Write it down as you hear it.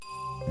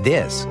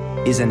This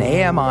is an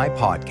AMI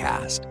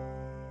podcast.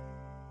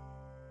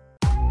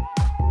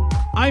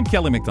 I'm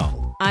Kelly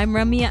McDonald. I'm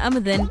Ramya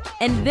Amadin,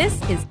 and this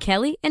is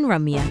Kelly and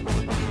Ramya.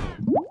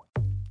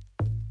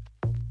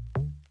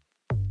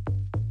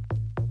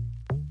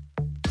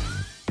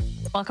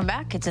 Welcome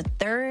back. It's a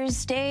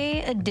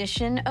Thursday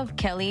edition of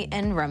Kelly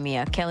and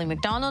Ramya. Kelly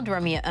McDonald,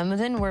 Ramya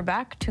Amadin, we're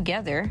back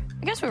together.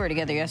 I guess we were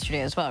together yesterday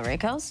as well, right,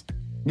 Kels?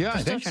 Yeah,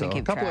 I think so.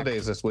 A couple of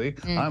days this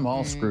week. I'm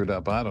all screwed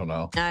up. I don't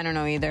know. I don't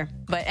know either.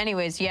 But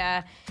anyways,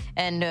 yeah.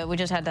 And we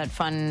just had that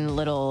fun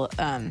little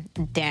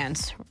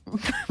dance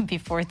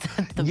before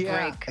the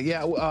break.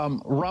 Yeah,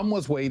 rum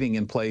was waiting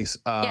in place.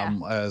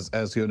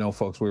 As you know,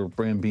 folks, we were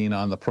bringing Bean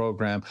on the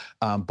program.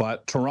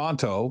 But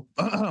Toronto,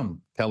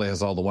 Kelly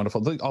has all the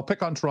wonderful. I'll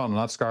pick on Toronto,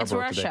 not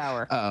Scarborough today. It's rush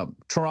hour.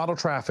 Toronto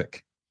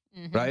traffic.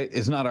 Right,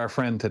 is not our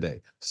friend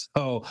today.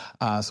 So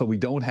we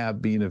don't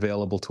have Bean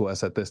available to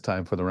us at this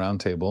time for the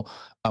roundtable.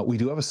 We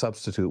do have a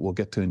substitute we'll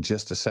get to in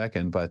just a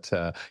second, but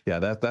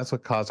that's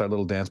what caused our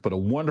little dance. But a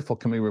wonderful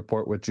committee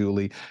report with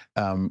Julie.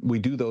 We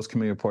do those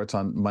committee reports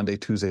on Monday,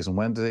 Tuesdays, and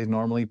Wednesdays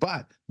normally,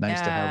 but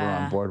nice to have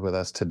her on board with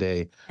us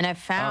today. And I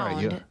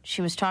found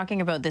she was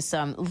talking about this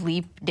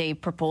Leap Day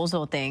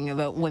proposal thing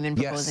about women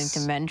proposing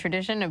to men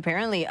tradition.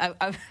 Apparently, I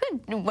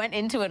went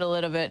into it a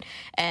little bit,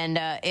 and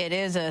it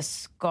is a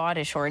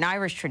Scottish or an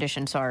Irish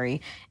tradition,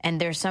 and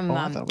there's some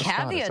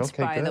caveats,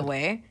 by the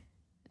way.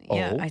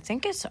 Yeah, I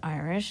think it's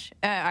Irish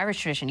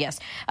tradition, yes.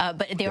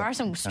 But there are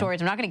some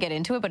stories. I'm not going to get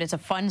into it, but it's a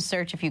fun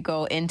search if you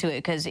go into it,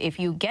 because if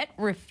you get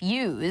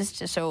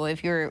refused, so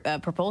if your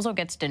proposal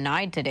gets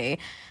denied today,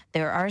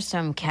 there are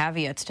some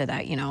caveats to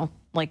that,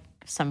 like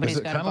somebody's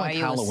got to buy you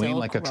Halloween, a silk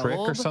like a robe. Trick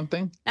or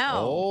something?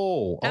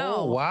 No.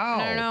 Oh,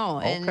 wow. No.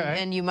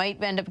 And you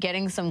might end up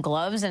getting some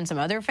gloves and some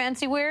other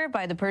fancy wear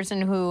by the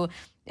person who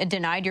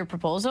denied your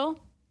proposal.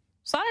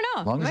 So I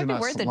don't know. It might be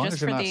worth it just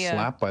for the...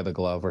 slapped by the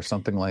glove or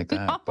something like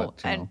that. No,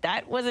 but, and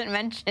that wasn't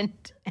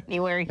mentioned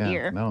anywhere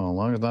here. No, as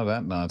long as not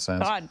that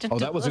nonsense. God,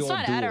 that was the old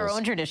let's not add our duels.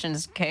 own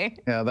traditions, okay?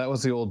 Yeah, that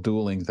was the old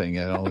dueling thing.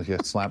 If you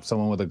slap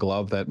someone with a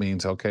glove, that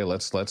means, okay,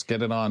 let's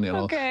get it on,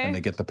 Okay. And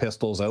they get the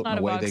pistols out and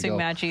away they go. Not a boxing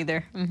match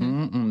either.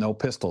 No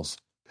pistols.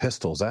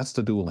 Pistols, that's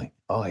the dueling.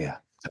 Oh, yeah.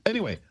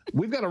 Anyway,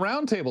 we've got a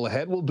roundtable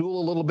ahead. We'll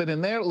duel a little bit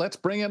in there. Let's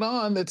bring it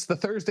on. It's the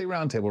Thursday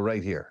roundtable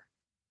right here.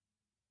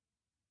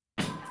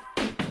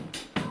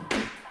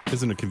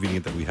 Isn't it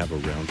convenient that we have a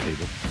round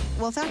table?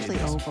 Well, it's actually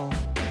oval.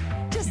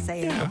 Just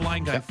say it. The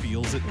blind guy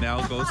feels it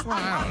now, goes, well,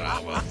 I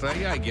don't know.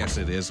 I guess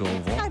it is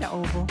oval. Kind of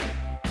oval.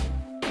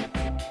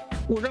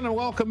 We're going to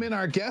welcome in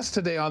our guest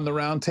today on the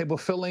roundtable,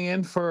 filling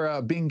in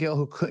for Bean Gill,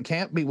 who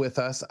can't be with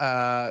us,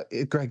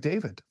 Greg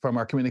David from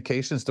our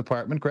communications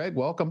department. Greg,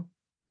 welcome.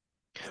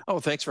 Oh,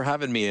 thanks for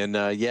having me. And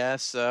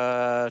yes,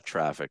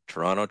 traffic,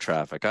 Toronto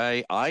traffic.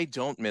 I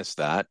don't miss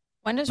that.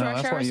 When does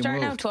rush hour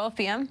start now? 12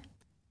 p.m.?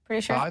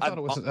 Pretty sure. I thought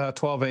it was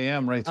 12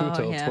 a.m. right through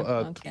till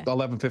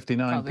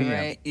 11:59 p.m.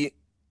 Right.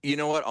 You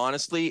know what?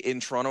 Honestly, in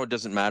Toronto, it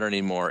doesn't matter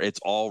anymore. It's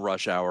all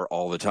rush hour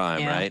all the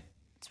time, right?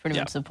 It's pretty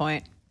much the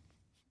point.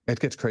 It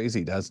gets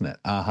crazy, doesn't it?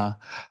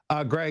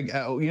 Greg,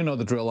 you know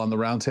the drill on the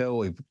roundtable.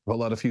 We've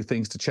pulled out a few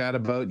things to chat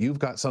about. You've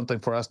got something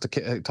for us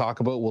to talk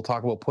about. We'll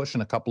talk about push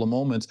in a couple of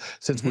moments,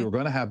 since we were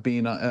going to have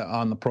Bean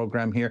on the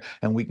program here,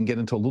 and we can get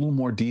into a little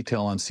more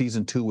detail on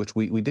season 2, which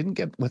we didn't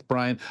get with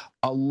Brian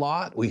a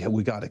lot.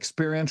 We got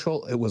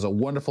experiential. It was a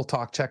wonderful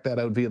talk. Check that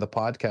out via the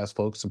podcast,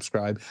 folks.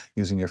 Subscribe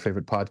using your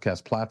favorite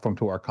podcast platform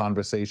to our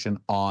conversation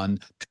on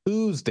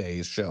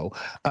Tuesday's show.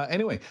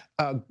 Anyway,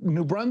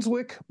 New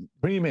Brunswick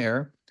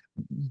Premier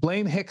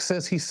Blaine Hicks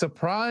says he's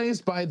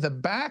surprised by the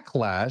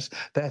backlash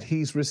that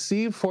he's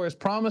received for his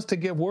promise to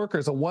give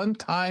workers a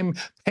one-time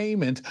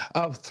payment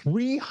of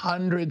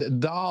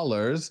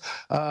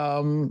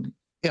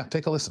 $300.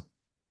 Take a listen.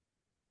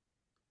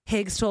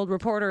 Higgs told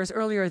reporters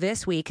earlier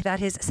this week that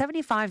his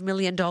 $75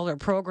 million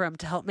program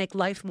to help make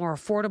life more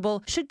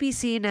affordable should be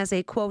seen as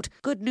a, quote,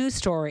 good news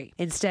story.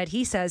 Instead,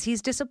 he says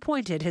he's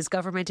disappointed his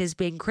government is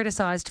being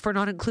criticized for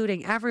not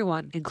including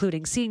everyone,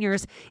 including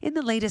seniors, in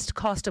the latest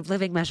cost of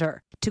living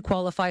measure. To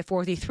qualify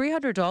for the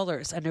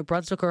 $300, a New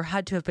Brunswicker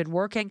had to have been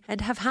working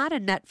and have had a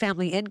net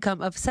family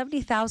income of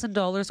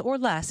 $70,000 or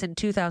less in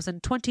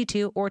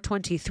 2022 or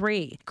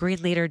 23.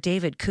 Green leader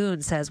David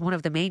Kuhn says one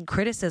of the main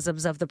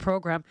criticisms of the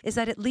program is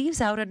that it leaves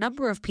out a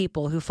number of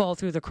people who fall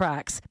through the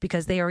cracks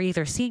because they are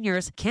either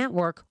seniors, can't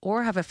work,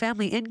 or have a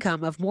family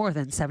income of more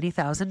than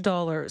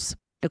 $70,000.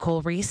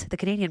 Nicole Reese, The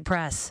Canadian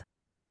Press.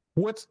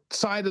 What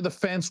side of the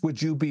fence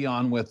would you be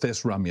on with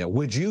this, Ramya?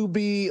 Would you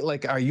be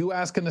like, are you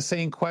asking the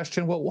same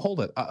question? Well, hold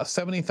it.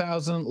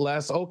 70,000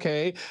 less,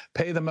 okay,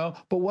 pay them out.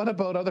 But what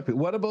about other people?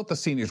 What about the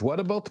seniors?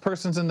 What about the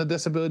persons in the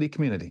disability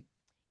community?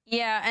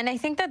 Yeah, and I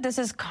think that this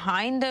is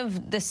kind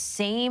of the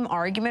same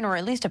argument, or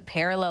at least a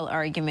parallel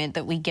argument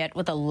that we get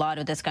with a lot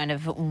of this kind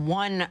of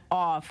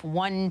one-off,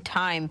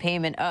 one-time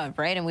payment of,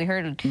 right? And we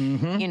heard,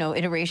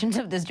 iterations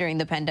of this during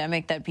the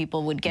pandemic that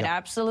people would get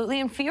absolutely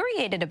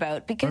infuriated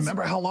about because...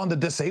 Remember how long the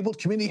disabled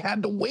community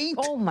had to wait?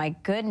 Oh, my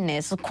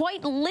goodness.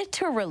 Quite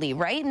literally,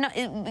 right?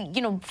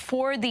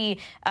 For the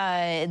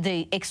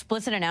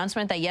explicit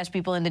announcement that, yes,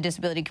 people in the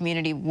disability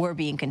community were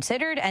being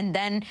considered, and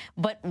then,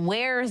 but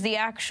where's the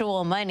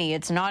actual money?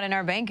 It's not in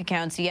our bank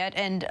accounts yet.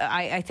 And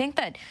I think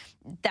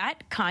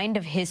that kind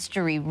of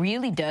history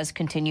really does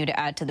continue to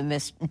add to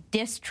the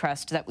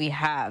distrust that we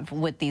have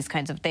with these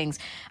kinds of things.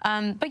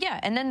 But yeah,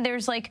 and then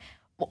there's like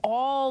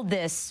all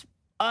this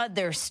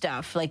other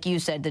stuff, like you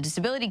said, the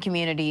disability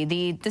community,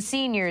 the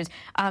seniors.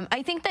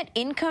 I think that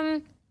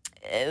income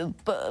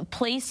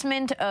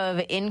placement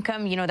of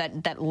income,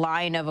 that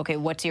line of, okay,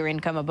 what's your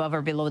income above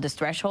or below this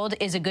threshold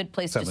is a good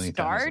place to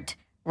start.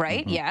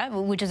 Right? Mm-hmm. Yeah,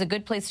 which is a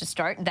good place to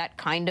start, that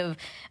kind of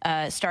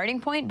starting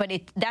point.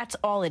 But that's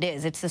all it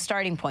is. It's the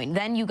starting point.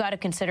 Then you got to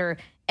consider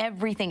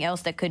everything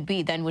else that could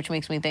be, then, which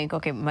makes me think,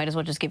 okay, might as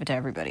well just give it to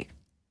everybody.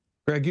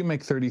 Greg, you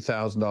make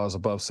 $30,000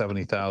 above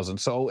 $70,000.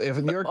 So if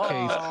in your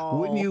case,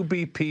 wouldn't you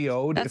be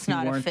PO'd if you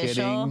weren't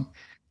getting...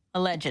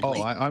 Allegedly.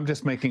 Oh, I'm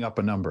just making up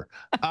a number.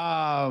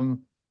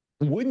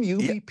 Wouldn't you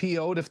be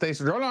PO'd if they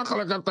said, you're not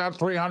going to get that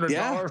 $300?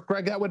 Yeah.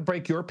 Greg, that would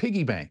break your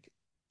piggy bank.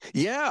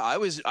 Yeah, I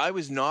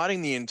was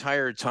nodding the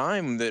entire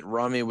time that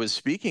Rami was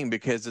speaking,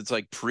 because it's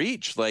like,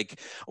 preach, like,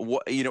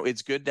 what,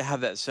 it's good to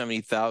have that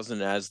 70,000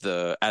 as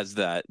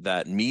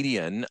that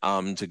median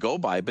to go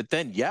by, but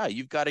then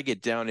you've got to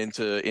get down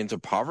into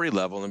poverty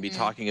level and be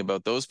talking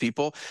about those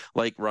people,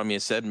 like Rami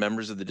said,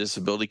 members of the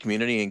disability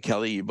community, and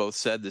Kelly, you both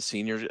said the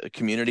senior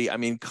community. I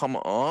mean, come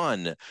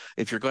on,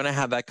 if you're going to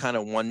have that kind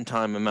of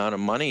one-time amount of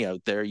money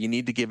out there, you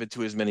need to give it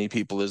to as many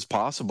people as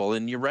possible.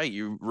 And you're right,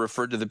 you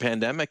referred to the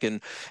pandemic,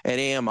 and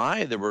AMI,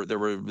 there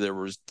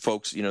were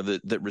folks,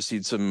 that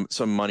received some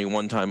money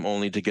one time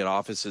only to get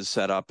offices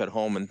set up at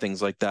home and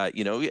things like that,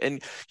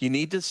 and you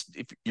need to,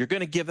 if you're going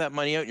to give that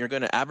money out and you're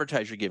going to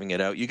advertise you're giving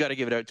it out, you got to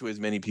give it out to as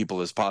many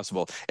people as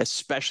possible,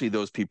 especially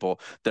those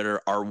people that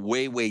are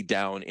way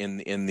down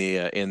in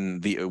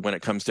the when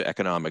it comes to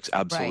economics.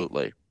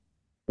 Absolutely. Right.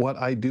 What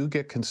I do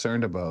get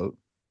concerned about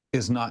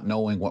is not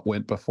knowing what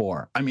went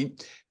before. I mean,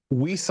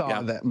 we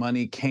saw that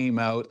money came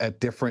out at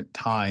different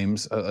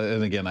times.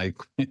 And again, I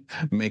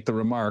make the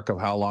remark of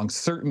how long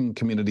certain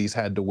communities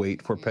had to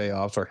wait for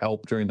payoffs or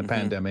help during the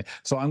pandemic.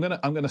 So I'm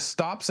gonna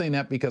stop saying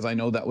that, because I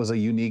know that was a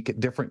unique,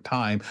 different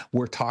time.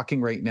 We're talking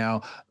right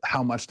now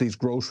how much these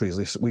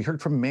groceries. We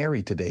heard from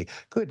Mary today.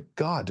 Good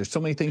God, there's so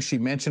many things she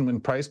mentioned when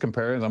price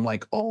comparisons. I'm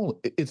like,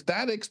 oh, it's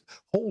that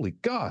holy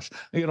gosh.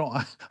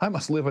 I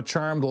must live a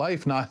charmed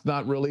life,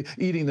 not really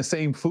eating the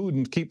same food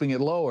and keeping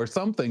it low or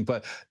something.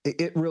 But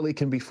it really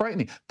can be frightening.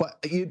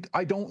 But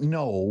I don't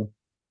know,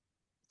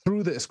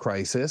 through this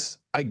crisis,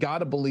 I got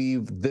to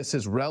believe this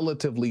is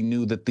relatively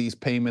new, that these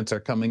payments are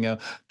coming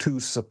out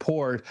to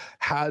support.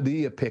 How do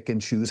you pick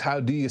and choose? How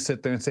do you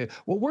sit there and say,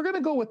 well, we're going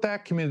to go with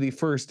that community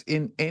first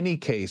in any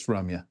case,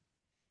 Ramya?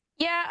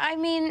 Yeah, I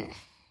mean,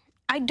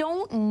 I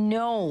don't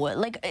know.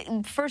 Like,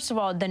 first of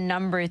all, the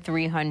number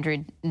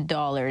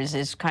 $300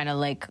 is kind of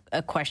like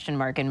a question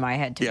mark in my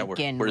head to begin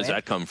with. Where does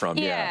that come from?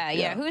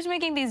 Yeah. Who's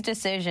making these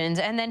decisions?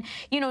 And then,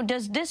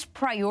 does this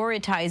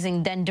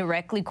prioritizing then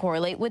directly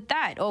correlate with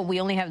that? Oh, we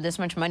only have this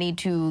much money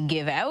to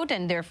give out,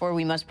 and therefore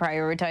we must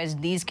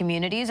prioritize these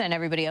communities, and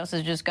everybody else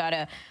has just got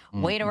to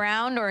wait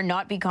around or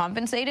not be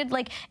compensated.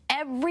 Like,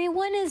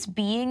 everyone is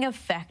being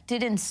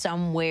affected in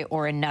some way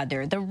or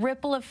another. The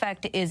ripple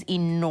effect is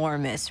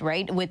enormous,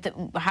 right? With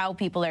how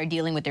people are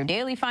dealing with their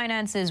daily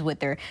finances, with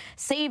their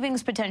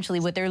savings potentially,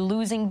 with their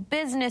losing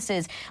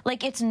businesses.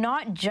 Like, it's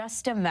not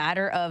just a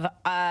matter of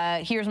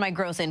here's my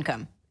gross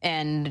income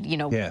and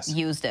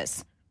use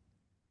this.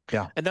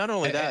 Yeah. And not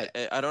only that,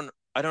 I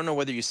don't know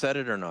whether you said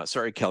it or not.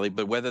 Sorry, Kelly,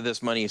 but whether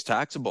this money is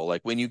taxable.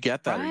 Like, when you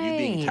get that,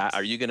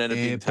 are you going to end up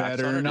being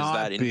taxed on it? Is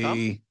that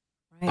income?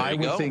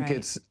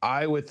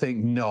 I would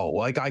think no.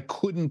 Like, I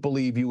couldn't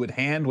believe you would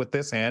hand with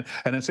this hand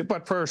and then say,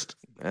 but first,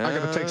 I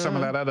got to take some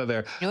of that out of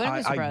there.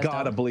 I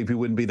got to believe you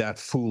wouldn't be that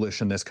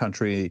foolish in this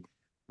country.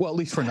 Well, at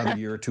least for another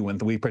year or two, when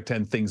we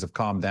pretend things have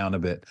calmed down a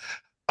bit.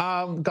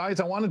 Guys,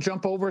 I want to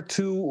jump over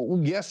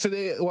to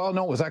yesterday. Well,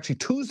 no, it was actually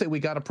Tuesday. We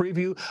got a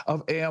preview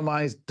of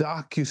AMI's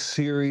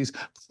docuseries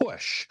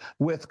Push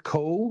with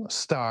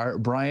co-star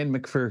Brian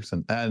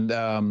McPherson.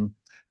 And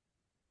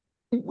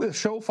the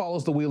show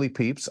follows the Wheelie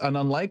Peeps, an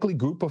unlikely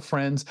group of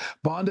friends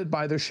bonded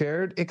by their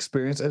shared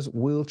experience as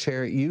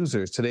wheelchair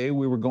users. Today,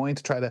 we were going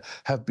to try to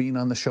have Bean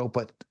on the show,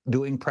 but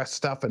doing press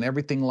stuff and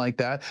everything like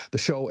that. The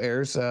show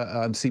airs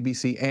on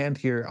CBC and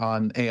here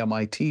on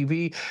AMI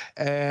TV.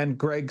 And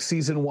Greg,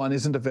 season 1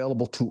 isn't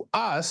available to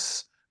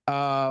us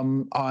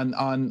on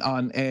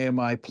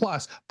AMI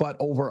Plus, but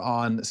over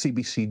on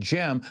CBC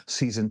Gem,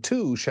 season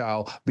 2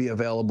 shall be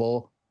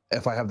available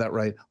if I have that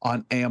right,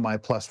 on AMI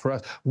Plus for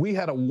us. We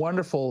had a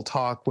wonderful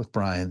talk with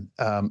Brian.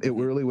 It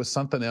really was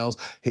something else.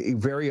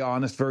 Very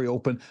honest, very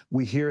open.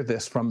 We hear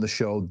this from the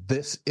show.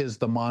 This is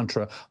the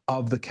mantra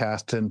of the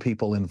cast and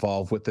people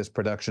involved with this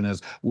production.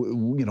 Is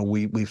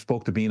we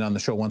spoke to Bean on the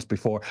show once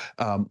before,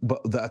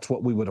 but that's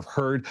what we would have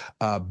heard.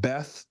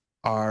 Beth,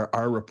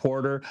 our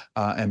reporter,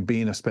 and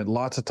Bean have spent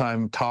lots of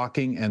time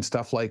talking and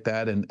stuff like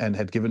that, and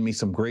had given me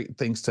some great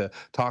things to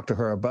talk to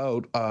her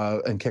about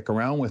and kick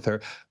around with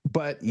her.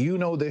 But you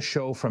know this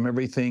show from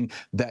everything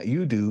that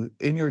you do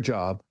in your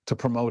job to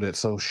promote it.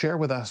 So share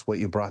with us what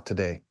you brought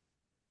today.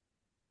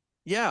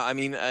 Yeah, I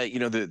mean,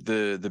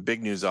 the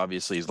big news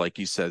obviously is, like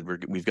you said,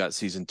 we've got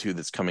season 2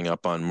 that's coming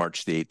up on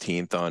March the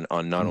 18th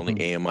on not only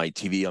AMI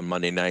TV on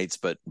Monday nights,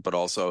 but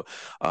also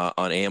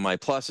on AMI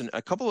Plus. And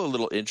a couple of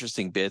little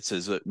interesting bits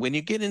is that when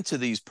you get into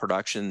these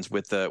productions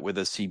with a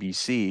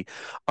CBC,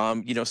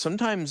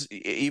 sometimes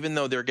even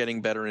though they're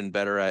getting better and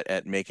better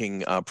at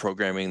making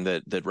programming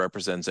that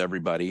represents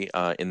everybody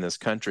in this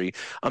country,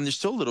 there's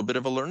still a little bit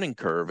of a learning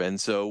curve. And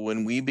so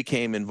when we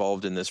became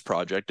involved in this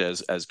project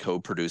as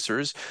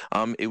co-producers,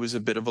 it was a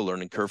bit of a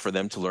learning curve for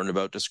them to learn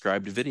about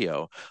described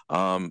video.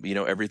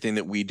 Everything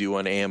that we do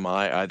on AMI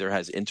either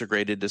has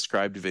integrated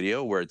described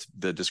video, where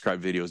the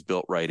described video is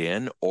built right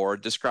in, or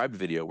described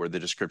video, where the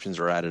descriptions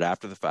are added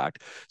after the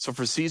fact. So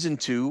for season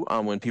 2,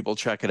 when people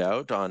check it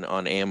out on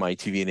AMI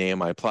TV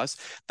and AMI Plus,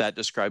 that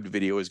described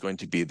video is going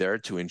to be there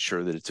to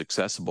ensure that it's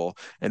accessible.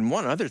 And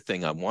one other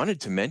thing I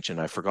wanted to mention,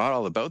 I forgot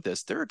all about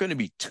this, there are going to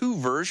be 2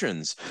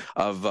 versions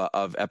of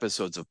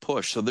episodes of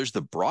Push. So there's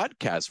the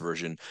broadcast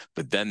version,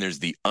 but then there's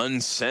the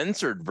uncensored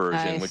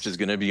version, which is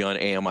going to be on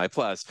AMI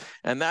Plus.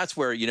 And that's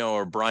where,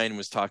 or Brian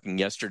was talking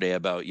yesterday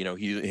about,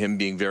 him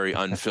being very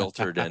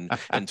unfiltered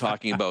and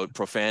talking about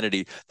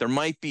profanity. There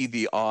might be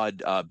the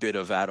odd bit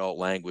of adult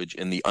language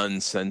in the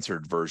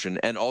uncensored version.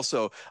 And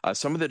also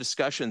some of the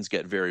discussions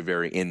get very,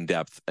 very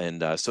in-depth.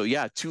 And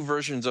 2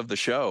 versions of the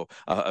show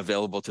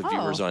available to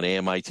viewers on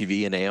AMI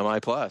TV and AMI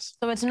Plus.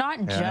 So it's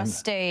not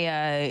just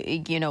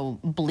a,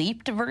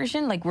 bleeped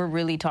version? Like, we're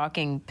really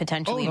talking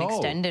potentially an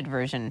extended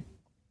version.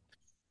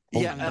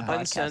 Yeah,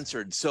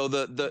 uncensored. So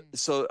the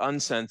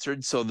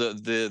uncensored. So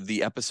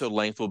the episode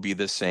length will be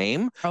the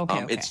same.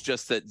 Okay. It's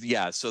just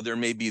that so there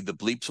may be the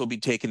bleeps will be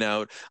taken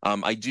out.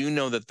 I do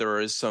know that there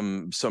is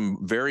some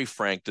very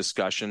frank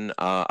discussion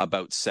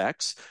about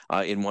sex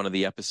in one of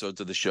the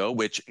episodes of the show,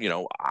 which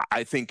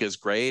I think is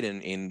great.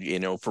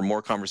 And for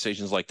more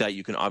conversations like that,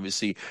 you can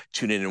obviously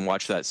tune in and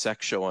watch that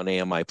sex show on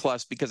AMI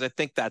Plus, because I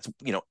think that's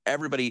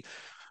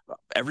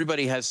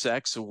everybody has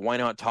sex, so why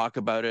not talk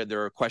about it?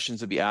 There are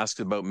questions to be asked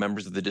about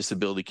members of the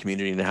disability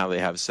community and how they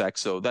have sex.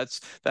 So that's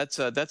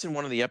in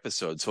one of the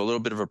episodes. So a little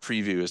bit of a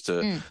preview as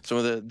to some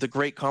of the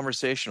great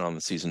conversation on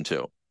the season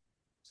 2.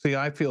 See,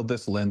 I feel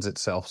this lends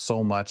itself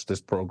so much,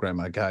 this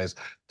program, guys,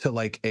 to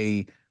like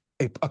a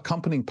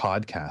accompanying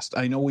podcast.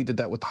 I know we did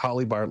that with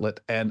Holly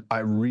Bartlett, and I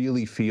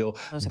really feel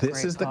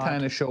this is the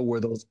kind of show where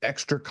those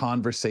extra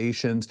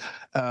conversations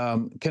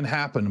can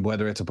happen,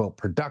 whether it's about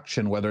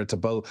production, whether it's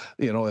about,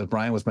 as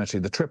Brian was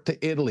mentioning, the trip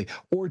to Italy,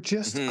 or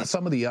just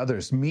some of the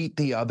others, meet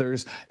the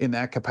others in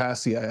that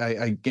capacity.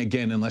 I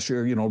again, unless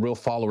you're, a real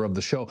follower of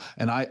the show,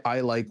 and I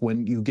like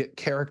when you get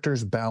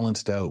characters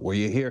balanced out, where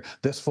you hear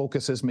this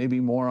focuses maybe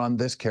more on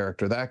this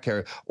character, that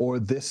character, or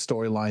this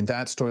storyline,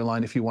 that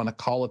storyline, if you want to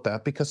call it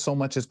that, because so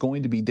much is going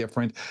to be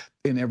different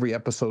in every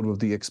episode of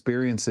the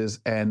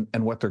experiences and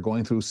what they're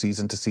going through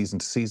season to season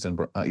to season,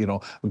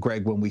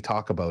 Greg, when we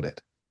talk about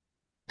it.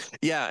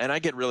 Yeah, and I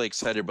get really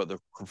excited about the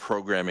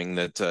programming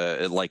that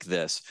like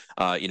this.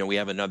 We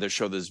have another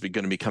show that's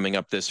going to be coming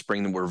up this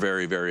spring that we're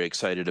very, very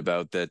excited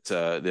about.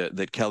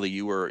 That Kelly,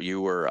 you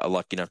were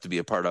lucky enough to be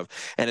a part of,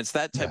 and it's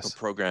that type of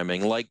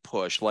programming, like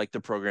Push, like the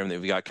program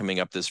that we got coming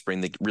up this spring,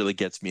 that really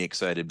gets me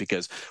excited,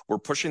 because we're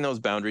pushing those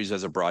boundaries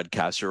as a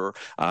broadcaster.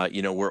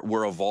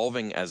 We're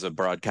evolving as a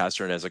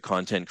broadcaster and as a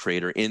content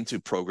creator into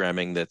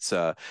programming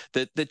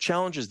that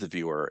challenges the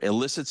viewer,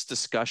 elicits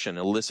discussion,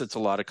 elicits a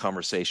lot of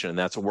conversation, and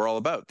that's what we're all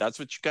about. That's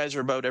what you guys are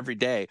about every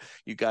day.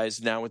 You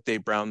guys now with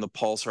Dave Brown, the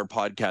Pulse, our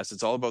podcast,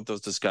 it's all about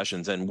those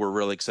discussions. And we're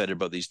really excited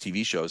about these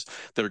TV shows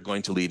that are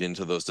going to lead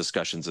into those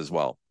discussions as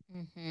well.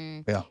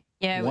 Mm-hmm. Yeah.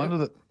 Yeah. One of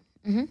the...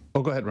 Mm-hmm.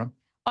 Oh, go ahead, Ron.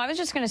 Well, I was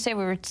just going to say,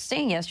 we were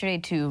saying yesterday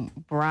to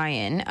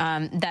Brian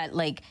that,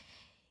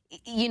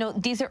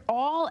 these are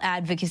all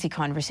advocacy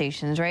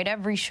conversations, right?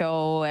 Every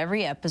show,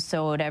 every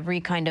episode,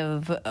 every kind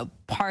of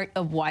part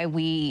of why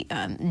we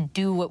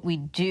do what we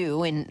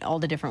do in all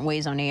the different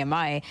ways on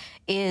AMI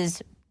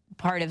is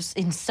part of,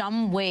 in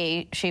some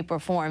way, shape, or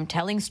form,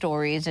 telling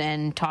stories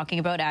and talking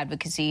about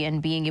advocacy and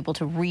being able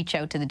to reach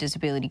out to the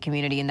disability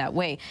community in that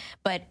way.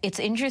 But it's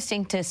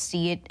interesting to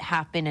see it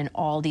happen in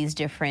all these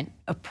different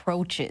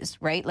approaches,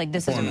 right? Like,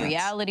 this is a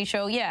reality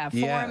show,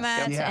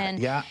 formats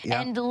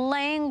and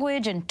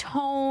language and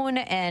tone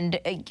and,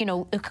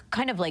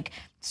 kind of like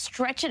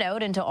stretch it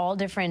out into all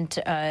different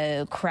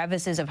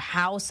crevices of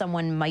how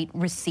someone might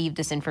receive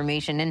this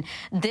information. And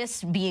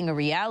this being a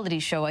reality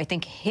show, I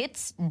think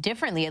hits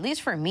differently, at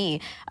least for me.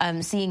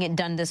 me, seeing it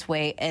done this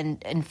way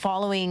and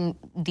following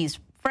these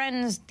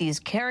friends, these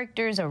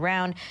characters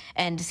around,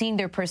 and seeing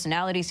their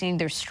personality, seeing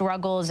their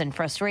struggles and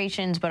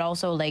frustrations, but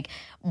also like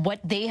what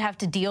they have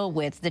to deal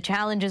with, the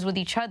challenges with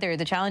each other,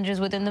 the challenges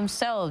within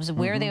themselves,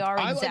 where they are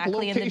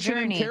exactly in the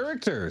journey. And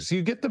characters,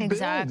 you get the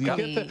build, you get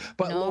the,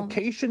 but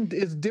location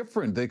is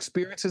different. The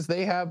experiences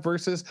they have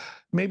versus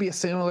maybe a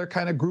similar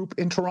kind of group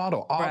in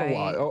Toronto,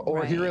 Ottawa,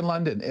 or here in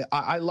London.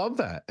 I love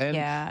that. And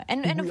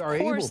and of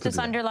course this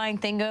underlying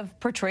thing of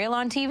portrayal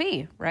on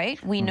TV,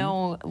 right? We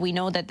know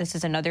that this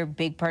is another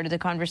big part of the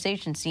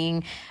conversation,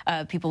 seeing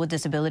people with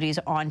disabilities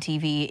on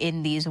TV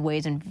in these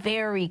ways, in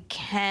very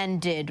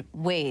candid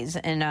ways.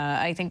 And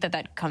I think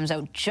that comes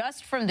out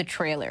just from the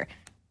trailer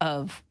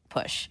of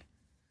Push.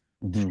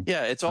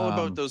 Yeah, it's all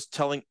about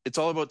it's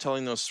all about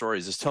telling those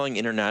stories. It's telling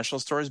international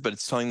stories, but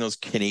it's telling those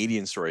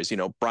Canadian stories. You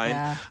know,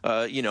 Brian,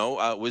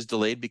 was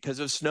delayed because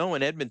of snow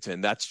in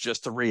Edmonton. That's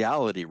just a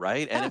reality,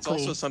 right? And it's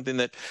also something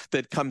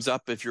that comes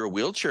up if you're a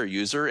wheelchair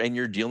user and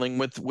you're dealing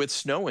with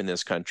snow in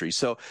this country.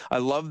 So I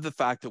love the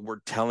fact that we're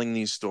telling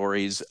these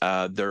stories.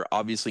 They're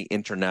obviously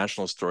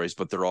international stories,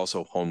 but they're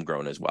also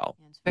homegrown as well.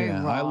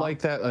 Yeah, I like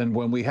that. And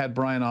when we had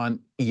Brian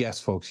on,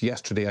 yes, folks,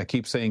 yesterday, I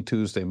keep saying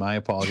Tuesday, my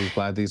apologies,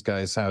 glad these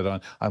guys had it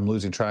on. I'm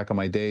losing track of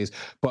my days.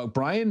 But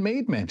Brian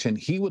made mention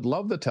he would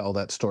love to tell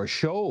that story,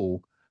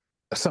 show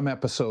some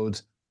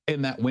episodes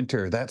in that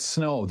winter, that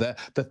snow, that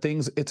the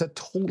things, it's a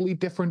totally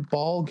different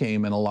ball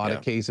game in a lot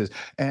of cases.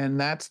 And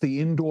that's the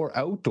indoor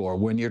outdoor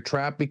when you're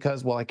trapped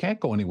because, well, I can't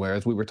go anywhere.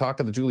 As we were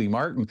talking to Julie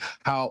Martin,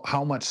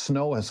 how much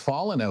snow has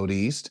fallen out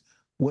east.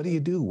 What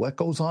do? What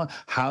goes on?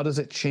 How does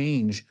it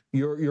change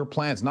your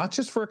plans? Not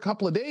just for a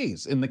couple of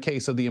days in the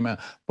case of the amount,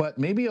 but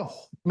maybe a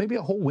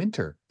whole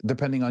winter,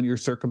 depending on your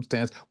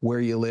circumstance, where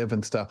you live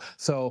and stuff.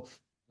 So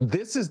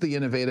this is the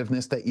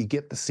innovativeness that you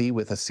get to see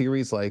with a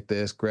series like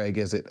this, Greg,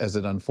 as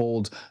it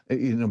unfolds,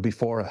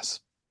 before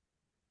us.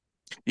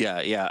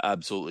 Yeah,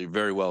 absolutely.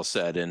 Very well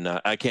said. And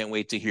I can't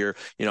wait to hear,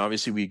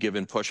 obviously we've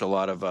given Push a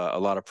lot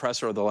of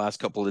press over the last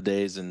couple of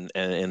days and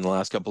in the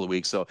last couple of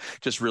weeks. So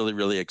just really,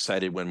 really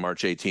excited when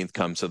March 18th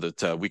comes so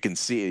that we can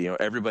see,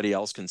 everybody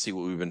else can see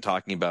what we've been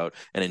talking about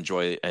and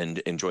enjoy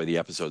the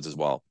episodes as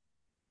well.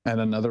 And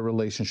another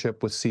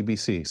relationship with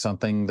CBC,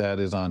 something that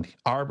is on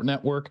our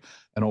network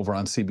and over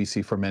on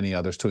CBC for many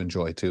others to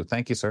enjoy too.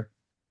 Thank you, sir.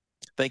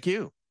 Thank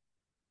you.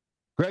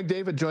 Greg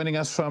David joining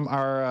us from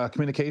our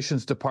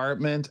communications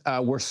department.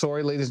 We're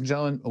sorry, ladies and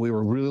gentlemen. We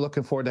were really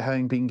looking forward to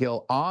having Bean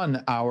Gill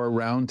on our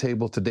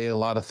roundtable today. A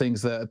lot of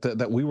things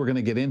that we were going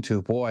to get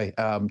into. Boy,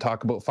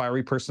 talk about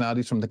fiery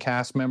personalities from the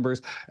cast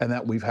members, and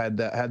that we've had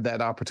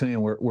that opportunity,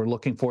 and we're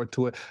looking forward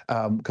to it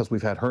because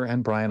we've had her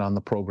and Brian on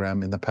the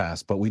program in the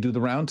past. But we do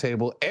the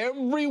roundtable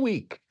every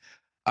week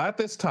at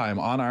this time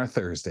on our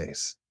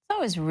Thursdays. It's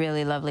always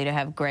really lovely to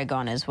have Greg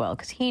on as well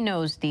because he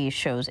knows the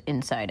shows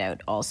inside out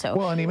also.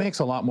 Well, and he makes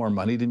a lot more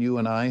money than you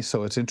and I,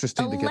 so it's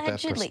interesting to get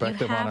that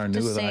perspective on our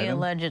new item.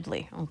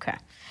 Allegedly. Okay.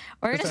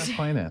 We're going to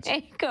finance.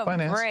 Take a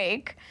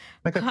break.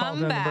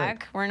 Come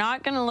back. We're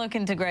not going to look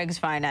into Greg's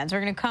finance. We're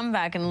going to come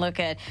back and look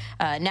at,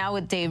 now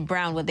with Dave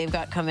Brown, what they've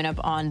got coming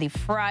up on the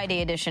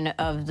Friday edition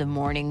of the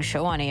morning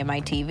show on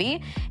AMI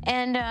TV,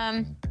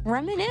 and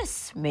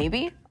reminisce,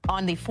 maybe,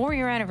 on the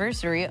 4-year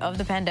anniversary of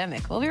the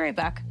pandemic. We'll be right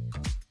back.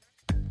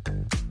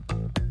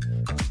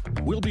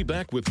 We'll be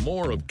back with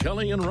more of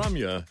Kelly and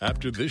Ramya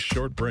after this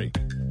short break.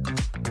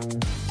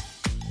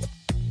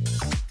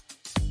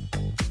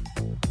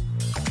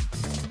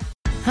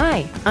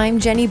 Hi, I'm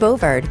Jenny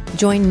Bovard.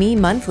 Join me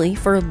monthly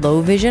for Low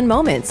Vision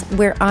Moments,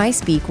 where I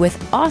speak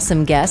with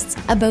awesome guests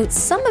about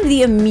some of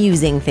the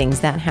amusing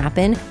things that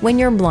happen when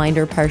you're blind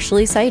or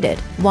partially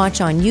sighted. Watch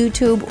on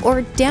YouTube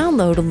or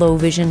download Low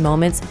Vision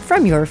Moments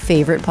from your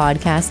favorite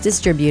podcast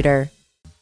distributor.